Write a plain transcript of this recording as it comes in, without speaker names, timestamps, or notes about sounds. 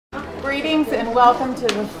Greetings and welcome to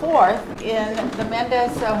the fourth in the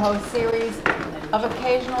Mendez SoHo series of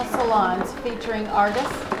occasional salons featuring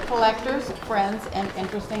artists, collectors, friends, and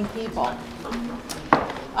interesting people.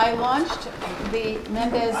 I launched the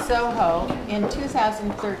Mendez SoHo in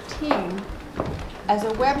 2013 as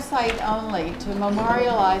a website only to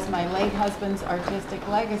memorialize my late husband's artistic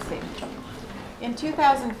legacy. In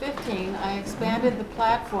 2015, I expanded the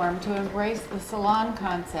platform to embrace the salon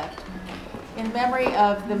concept in memory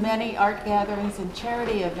of the many art gatherings and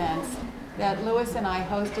charity events that Louis and I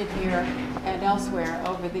hosted here and elsewhere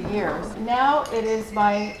over the years. Now it is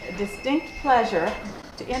my distinct pleasure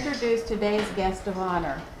to introduce today's guest of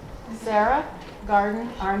honor, Sara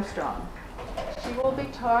Armstrong. She will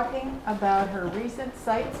be talking about her recent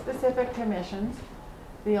site-specific commissions,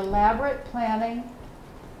 the elaborate planning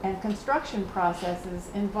and construction processes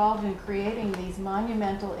involved in creating these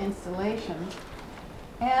monumental installations,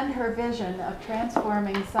 and her vision of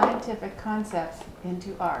transforming scientific concepts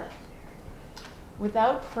into art.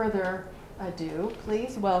 Without further ado,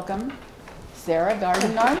 please welcome Sara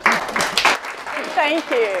Gardner. Thank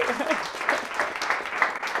you.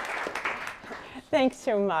 Thanks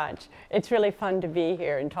so much. It's really fun to be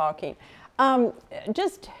here and talking. I'll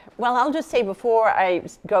just say before I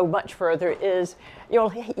go much further is you'll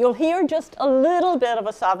hear just a little bit of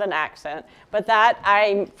a Southern accent, but that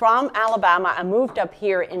I'm from Alabama. I moved up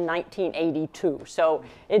here in 1982, so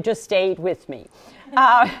it just stayed with me.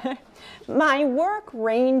 My work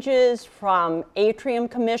ranges from atrium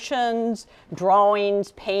commissions,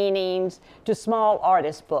 drawings, paintings, to small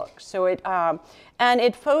artist books. So it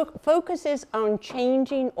focuses on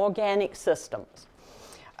changing organic systems.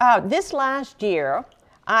 This last year,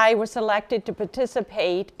 I was selected to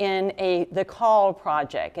participate in the CALL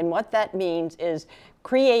project, and what that means is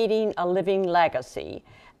creating a living legacy.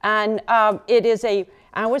 And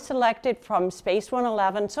I was selected from Space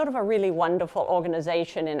 111, sort of a really wonderful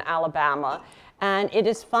organization in Alabama, and it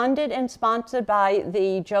is funded and sponsored by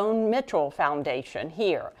the Joan Mitchell Foundation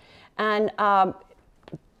here. And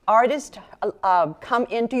artists come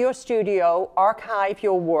into your studio, archive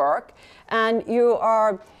your work, and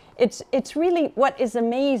it's really, what is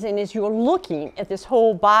amazing is you're looking at this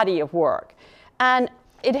whole body of work. And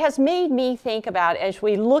it has made me think about, as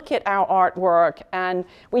we look at our artwork and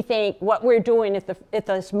we think what we're doing at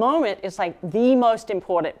this moment is like the most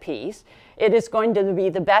important piece. It is going to be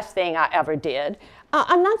the best thing I ever did.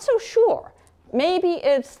 I'm not so sure. Maybe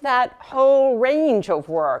it's that whole range of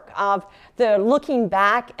work of the looking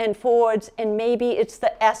back and forwards, and maybe it's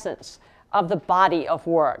the essence of the body of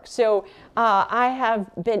work. So I have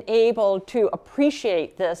been able to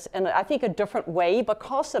appreciate this in, I think, a different way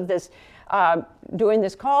because of this, doing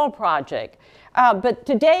this CALL project. But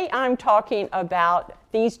today I'm talking about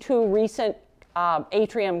these two recent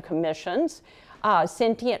atrium commissions,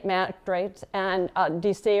 Sentient Matrix and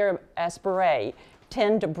Desire Aspire,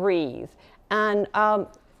 Tend to Breathe. And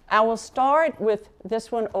I will start with this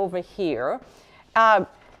one over here.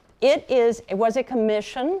 It was a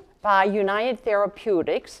commission by United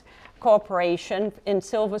Therapeutics Corporation in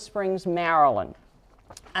Silver Springs, Maryland.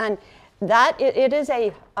 And it is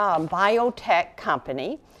a biotech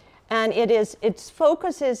company, and it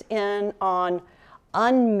focuses in on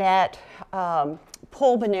unmet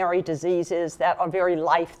pulmonary diseases that are very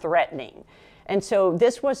life-threatening. And so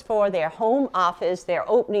this was for their home office, their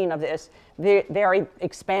opening of this very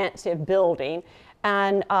expansive building,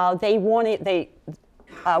 and they wanted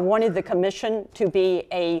the commission to be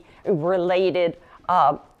a related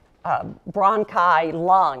bronchi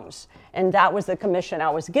lungs, and that was the commission I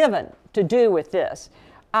was given to do with this.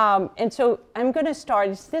 And so I'm going to start,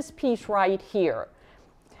 it's this piece right here.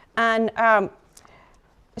 And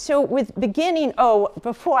so with beginning,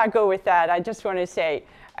 before I go with that, I just want to say,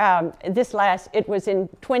 it was in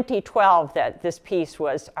 2012 that this piece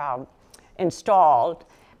was installed,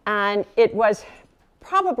 and it was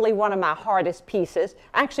probably one of my hardest pieces.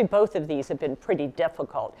 Actually, both of these have been pretty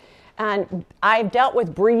difficult. And I've dealt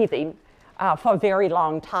with breathing for a very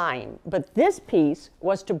long time. But this piece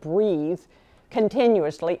was to breathe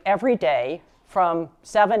continuously every day from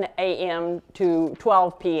 7 a.m. to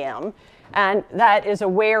 12 p.m. And that is a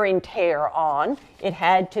wear and tear on. It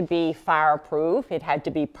had to be fireproof. It had to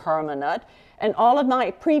be permanent. And all of my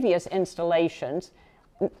previous installations,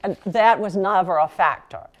 that was never a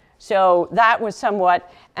factor. So that was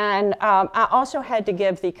somewhat, and I also had to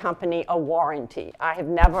give the company a warranty. I have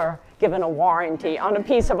never given a warranty on a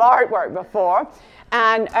piece of artwork before.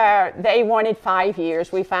 And they wanted 5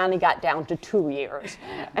 years. We finally got down to 2 years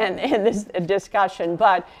and in this discussion.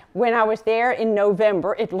 But when I was there in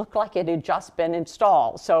November, it looked like it had just been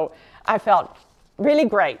installed. So I felt really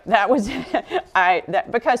great. That was,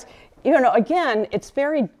 because you know, again, it's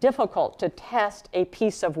very difficult to test a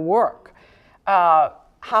piece of work.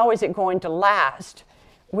 How is it going to last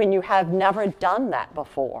when you have never done that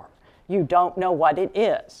before? You don't know what it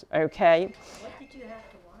is, okay? What did you have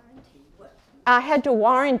to warranty? I had to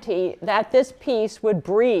warranty that this piece would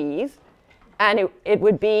breathe and it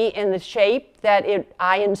would be in the shape that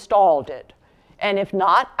I installed it. And if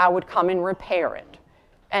not, I would come and repair it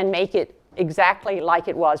and make it exactly like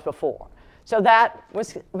it was before. So that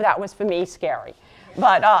was for me scary.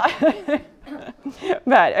 But,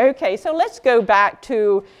 but okay, so let's go back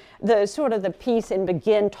to the sort of the piece and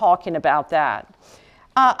begin talking about that.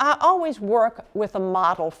 I always work with a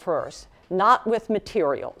model first, not with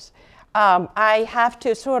materials. I have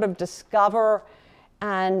to sort of discover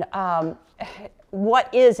and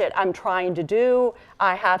what is it I'm trying to do.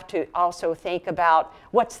 I have to also think about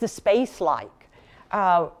what's the space like.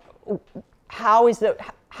 How is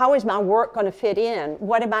my work going to fit in?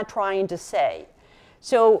 What am I trying to say?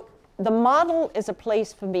 So the model is a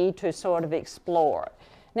place for me to sort of explore.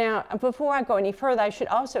 Now, before I go any further, I should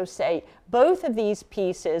also say both of these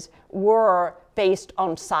pieces were based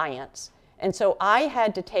on science. And so I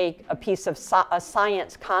had to take a piece of a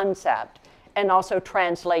science concept and also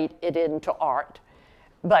translate it into art.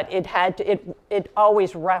 But it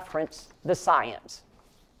always referenced the science.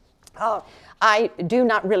 I do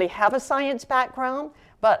not really have a science background,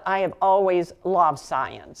 but I have always loved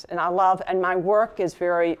science. And my work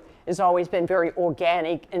has always been very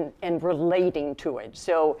organic and relating to it.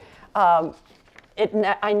 So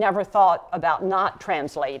I never thought about not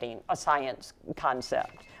translating a science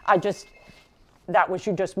concept.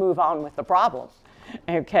 You just move on with the problem,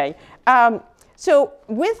 okay? So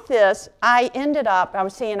with this, I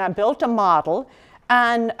was saying I built a model,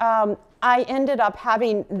 and I ended up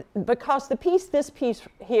having, because this piece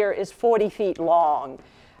here is 40 feet long,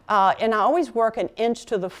 and I always work an inch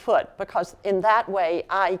to the foot, because in that way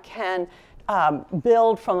I can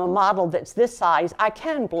build from a model that's this size. I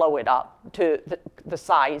can blow it up to the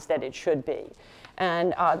size that it should be.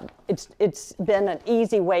 And it's been an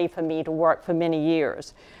easy way for me to work for many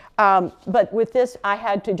years. But with this, I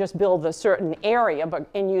had to just build a certain area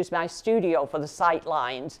and use my studio for the sight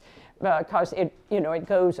lines, because it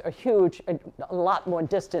goes a lot more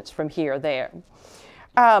distance from here there.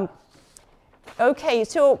 Okay,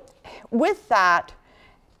 so with that,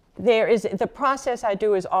 the process I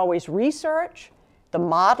do is always research, the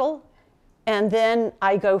model, and then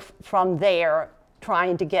I go from there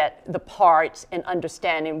trying to get the parts and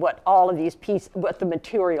understanding what all of these what the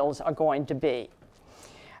materials are going to be.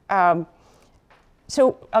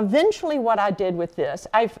 So eventually what I did with this,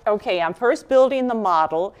 I'm first building the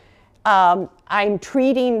model. I'm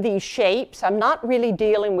treating these shapes. I'm not really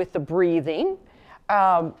dealing with the breathing.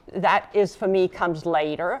 That is, for me, comes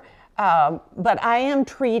later. But I am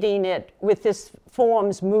treating it with this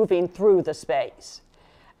forms moving through the space.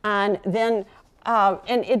 And then,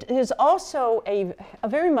 and it is also a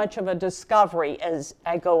very much of a discovery as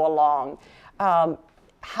I go along.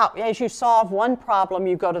 As you solve one problem,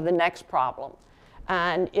 you go to the next problem.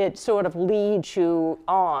 And it sort of leads you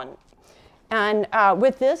on. And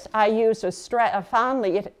with this, I used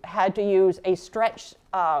finally it had to use a stretch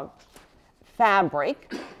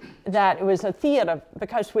fabric that it was a theater,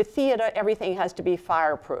 because with theater, everything has to be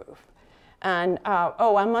fireproof. And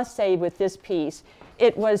I must say with this piece,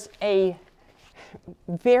 it was a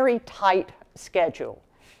very tight schedule.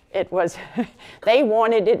 It was, they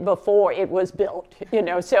wanted it before it was built,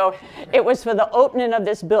 so it was for the opening of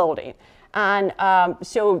this building. And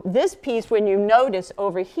so this piece, when you notice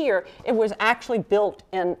over here, it was actually built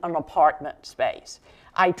in an apartment space.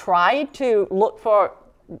 I tried to look for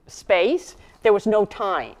space. There was no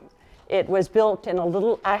time. It was built in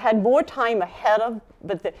I had more time ahead of,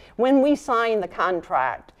 but when we signed the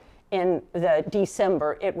contract in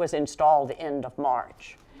December, it was installed the end of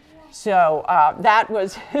March. So that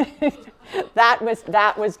was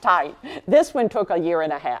that was tight. This one took a year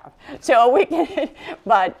and a half. So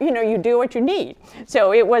but you do what you need.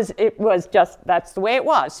 So it was just, that's the way it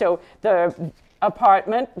was. So the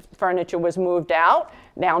apartment furniture was moved out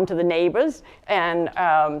down to the neighbors, and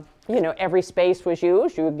every space was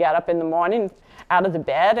used. You would get up in the morning out of the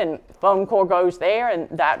bed, and phone call goes there, and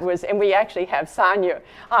and we actually have Sonia,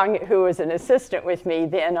 who is an assistant with me,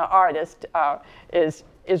 then an artist,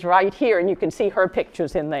 is right here, and you can see her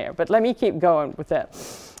pictures in there. But let me keep going with that.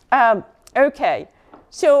 Okay,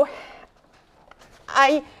 so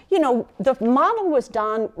the model was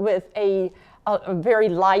done with a very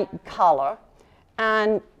light color,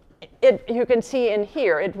 and you can see in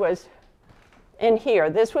here, it was in here.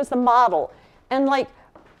 This was the model, and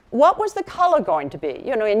what was the color going to be?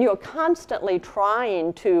 You know, and you're constantly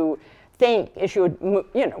trying to think as you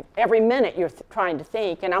know, every minute you're trying to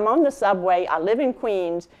think. And I'm on the subway, I live in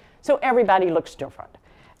Queens, so everybody looks different.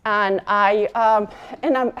 And I'm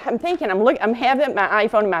thinking, I'm having my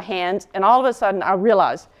iPhone in my hands, and all of a sudden I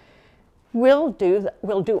realize, we'll do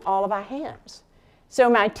all of our hands. So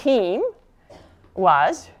my team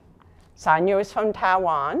was, Sonia was from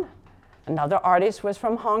Taiwan, another artist was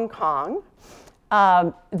from Hong Kong,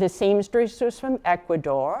 the seamstress was from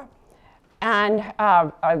Ecuador, and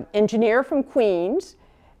an engineer from Queens,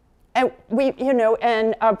 and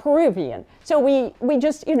and a Peruvian. So we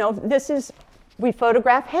just, we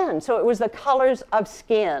photograph hands. So it was the colors of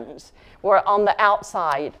skins were on the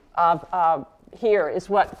outside of, here is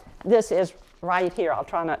what this is right here. I'll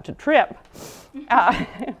try not to trip.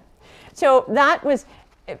 So that was,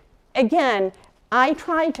 again, I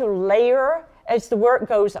try to layer. As the work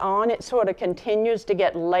goes on, it sort of continues to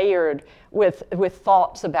get layered with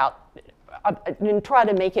thoughts about, and try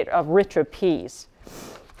to make it a richer piece.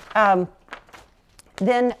 Okay,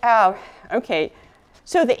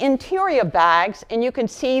 so the interior bags, and you can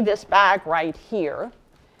see this bag right here.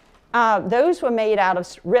 Those were made out of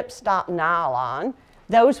ripstop nylon.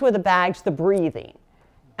 Those were the bags, the breathing.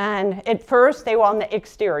 And at first they were on the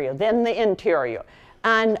exterior, then the interior.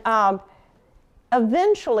 And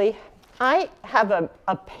eventually, I have a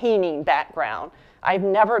painting background. I've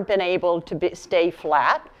never been able to stay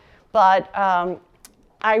flat, but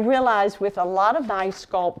I realize with a lot of my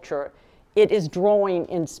sculpture, it is drawing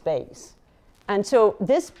in space. And so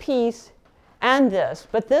this piece and this,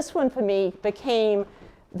 but this one for me became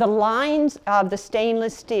the lines of the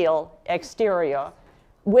stainless steel exterior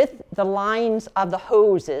with the lines of the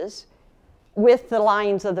hoses, with the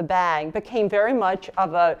lines of the bag, became very much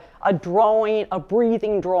of a drawing, a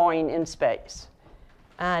breathing drawing in space.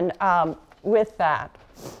 And with that.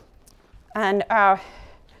 And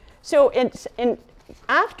so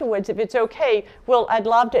afterwards, if it's okay, I'd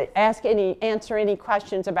love to answer any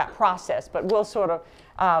questions about process, but we'll sort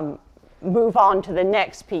of move on to the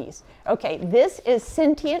next piece. Okay, this is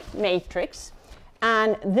Sentient Matrix,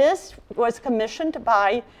 and this was commissioned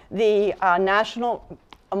by the National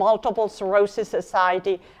Multiple Sclerosis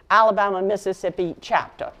Society, Alabama, Mississippi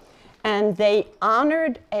chapter. And they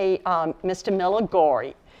honored Mr. Miller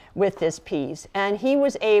Gorey with this piece. And he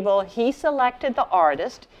selected the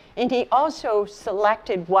artist, and he also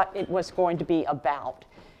selected what it was going to be about.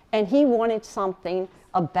 And he wanted something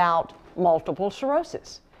about multiple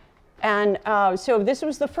sclerosis. And so this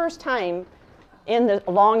was the first time in the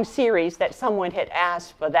long series that someone had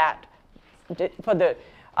asked for that, for the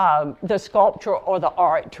sculpture or the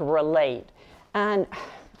art to relate. And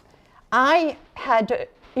I had to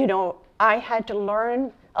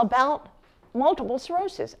learn about multiple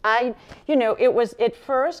sclerosis. It was at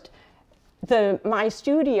first, my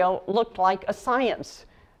studio looked like a science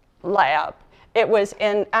lab. It was,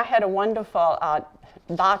 and I had a wonderful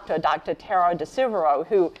doctor, Dr. Tara DeSivero,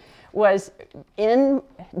 who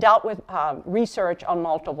dealt with research on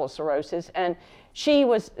multiple sclerosis, and she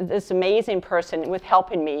was this amazing person with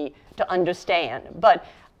helping me to understand. But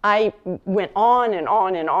I went on and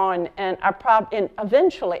on and on, and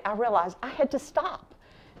eventually I realized I had to stop.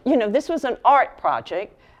 This was an art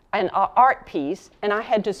project, an art piece, and I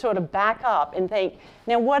had to sort of back up and think,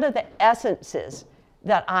 now what are the essences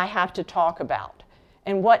that I have to talk about?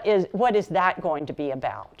 And what is that going to be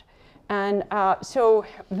about? And so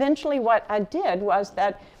eventually what I did was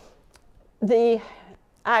that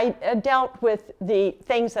I dealt with the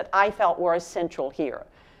things that I felt were essential here.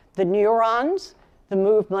 The neurons, the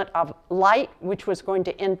movement of light, which was going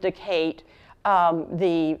to indicate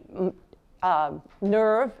the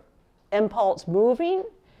nerve impulse moving.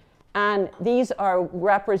 And these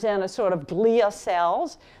represent a sort of glia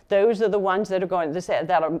cells. Those are the ones that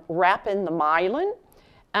are wrapping the myelin.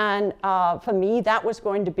 And for me,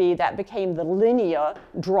 that became the linear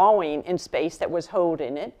drawing in space that was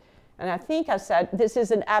holding it. And I think I said, this is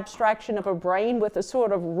an abstraction of a brain with a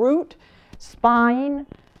sort of root spine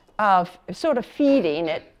sort of feeding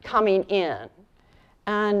it coming in.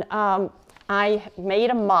 And I made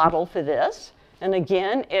a model for this. And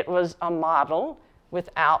again, it was a model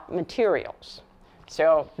without materials.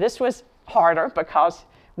 So this was harder because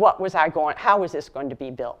how was this going to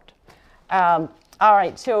be built? All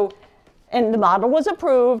right, so, and the model was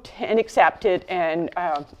approved and accepted, and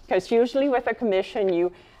because usually with a commission,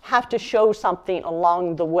 you have to show something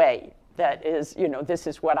along the way that is, this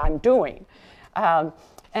is what I'm doing. Then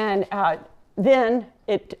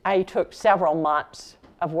I took several months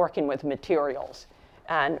of working with materials.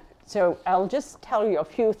 And so I'll just tell you a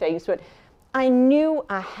few things, but I knew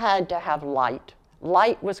I had to have light.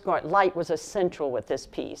 light was essential with this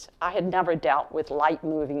piece. I had never dealt with light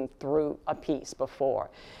moving through a piece before,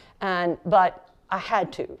 but I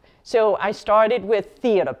had to. So I started with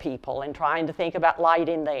theater people and trying to think about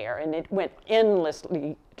lighting there, and it went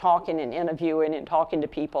endlessly talking and interviewing and talking to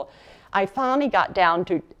people. I finally got down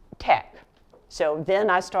to tech. So then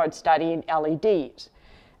I started studying LEDs,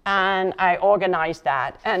 and I organized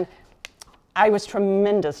that, and I was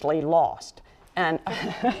tremendously lost, and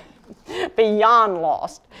beyond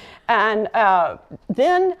lost. And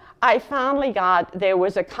then I finally there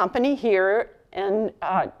was a company here in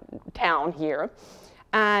town here,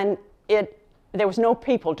 and there was no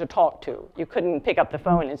people to talk to. You couldn't pick up the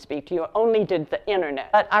phone and speak to you, only did the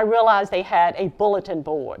internet. But I realized they had a bulletin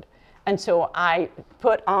board. And so I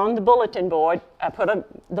put on the bulletin board, I put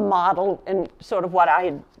the model and sort of what I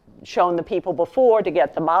had shown the people before to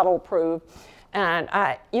get the model approved. And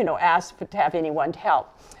I, asked to have anyone to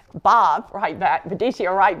help. Bob,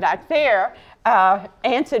 Vidicio right back there,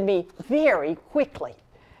 answered me very quickly.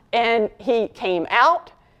 And he came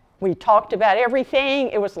out, we talked about everything.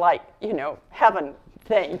 It was like, heaven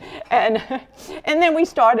thing. And then we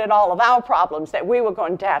started all of our problems that we were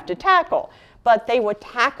going to have to tackle. But they were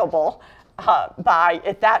tackable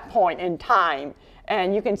at that point in time.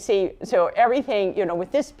 And you can see, so everything,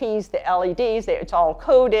 with this piece, the LEDs, it's all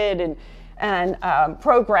coded and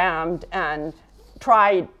programmed and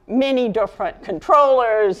tried many different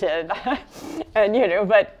controllers and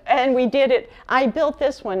we did it. I built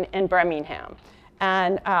this one in Birmingham.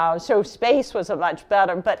 And so space was a much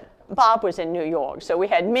better, but Bob was in New York, so we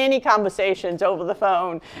had many conversations over the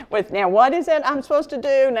phone with, now what is it I'm supposed to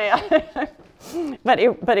do now? but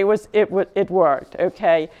it worked,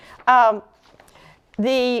 okay. Some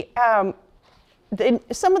of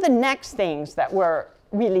the next things that were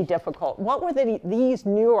really difficult, what were these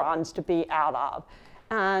neurons to be out of?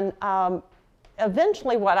 And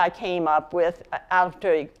eventually what I came up with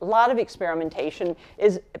after a lot of experimentation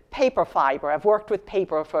is paper fiber. I've worked with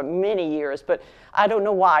paper for many years, but I don't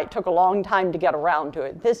know why. It took a long time to get around to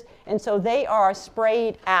it. And so they are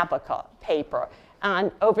sprayed abaca paper.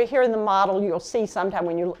 And over here in the model, you'll see sometime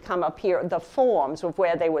when you come up here, the forms of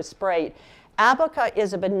where they were sprayed. Abaca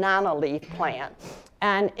is a banana leaf plant,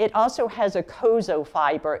 and it also has a kozo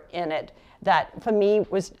fiber in it that for me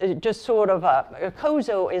was just sort of a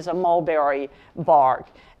kozo is a mulberry bark,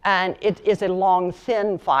 and it is a long,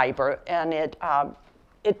 thin fiber, and it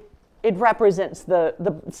represents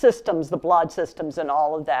the systems, the blood systems and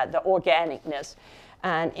all of that, the organicness,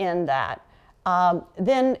 and in that.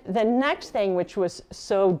 Then the next thing which was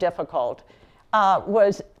so difficult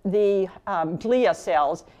was the glia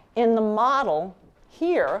cells. In the model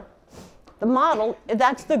here,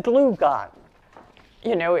 that's the glue gun.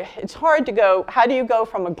 It's hard to go, how do you go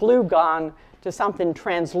from a glue gun to something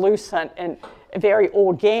translucent and very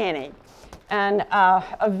organic? And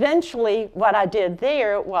eventually what I did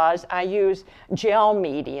there was I used gel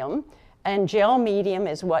medium, and gel medium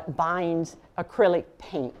is what binds acrylic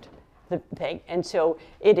paint. And so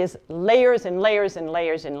it is layers and layers and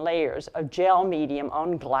layers and layers of gel medium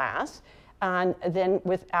on glass. And then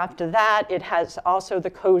after that, it has also the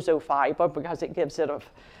kozo fiber because it gives it a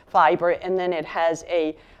fiber. And then it has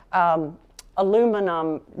a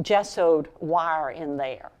aluminum gessoed wire in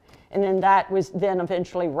there. And then that was then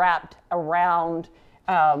eventually wrapped around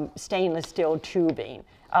stainless steel tubing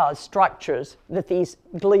structures that these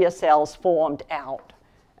glia cells formed out.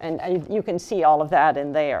 And you can see all of that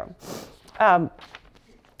in there.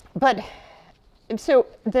 But so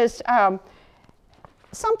there's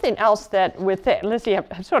something else that with it, let's see,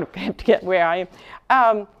 I sort of have to get where I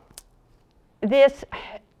am. There's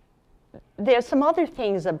some other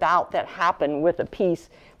things about that happen with a piece,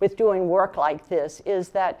 with doing work like this, is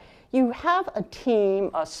that you have a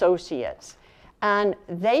team of associates, and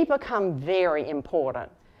they become very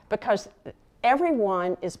important because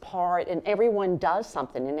everyone is part, and everyone does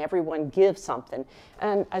something, and everyone gives something.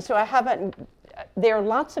 And so there are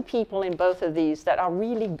lots of people in both of these that are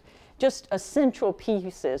really just essential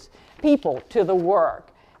people to the work.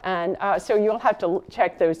 And so you'll have to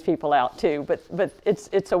check those people out too, but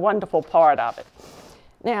it's a wonderful part of it.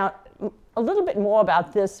 Now, a little bit more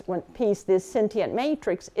about this one piece, this sentient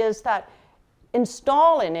matrix, is that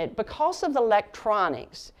installing it, because of the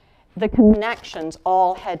electronics, the connections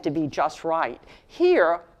all had to be just right.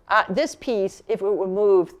 Here, this piece, if it were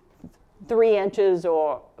moved 3 inches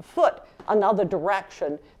or a foot another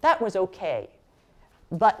direction, that was okay,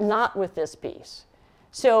 but not with this piece.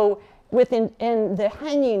 So in the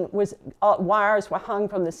hanging was wires were hung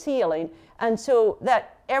from the ceiling, and so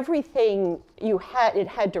that everything you had, it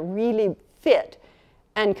had to really fit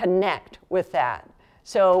and connect with that.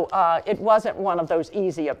 So it wasn't one of those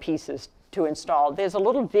easier pieces to install. There's a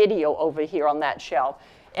little video over here on that shelf,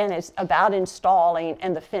 and it's about installing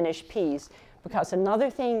and the finished piece. Because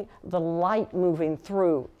another thing, the light moving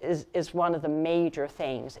through is one of the major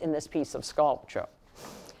things in this piece of sculpture.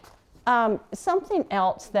 Something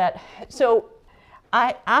else that, so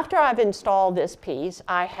after I've installed this piece,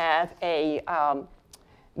 I have a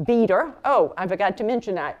beater. Oh, I forgot to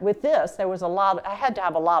mention that with this, there was I had to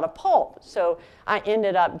have a lot of pulp. So I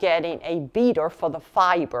ended up getting a beater for the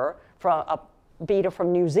fiber from a beater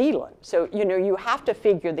from New Zealand. So, you know, you have to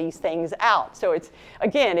figure these things out. So it's,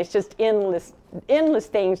 again, it's just endless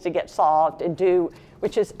things to get solved and do,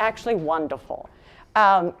 which is actually wonderful.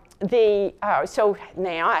 So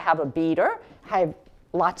now I have a beater, I have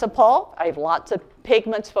lots of pulp, I have lots of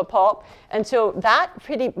pigments for pulp, and so that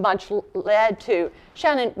pretty much led to,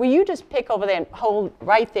 Shannon, will you just pick over there and hold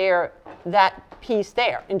right there, that piece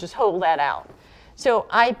there, and just hold that out. So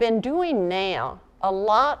I've been doing now a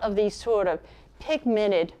lot of these sort of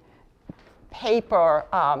pigmented paper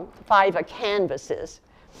fiber canvases.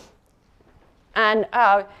 And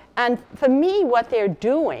for me, what they're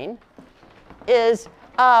doing is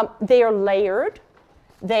they are layered.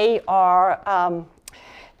 They are,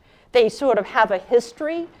 they sort of have a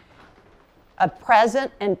history, a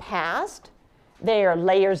present and past. They are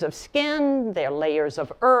layers of skin, they're layers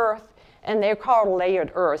of earth, and they're called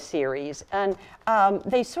Layered Earth series. And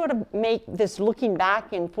they sort of make this looking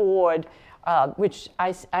back and forward, which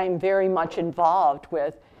I'm very much involved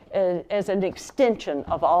with, as an extension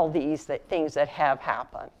of all these things that have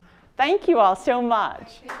happened. Thank you all so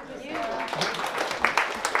much. Thank you.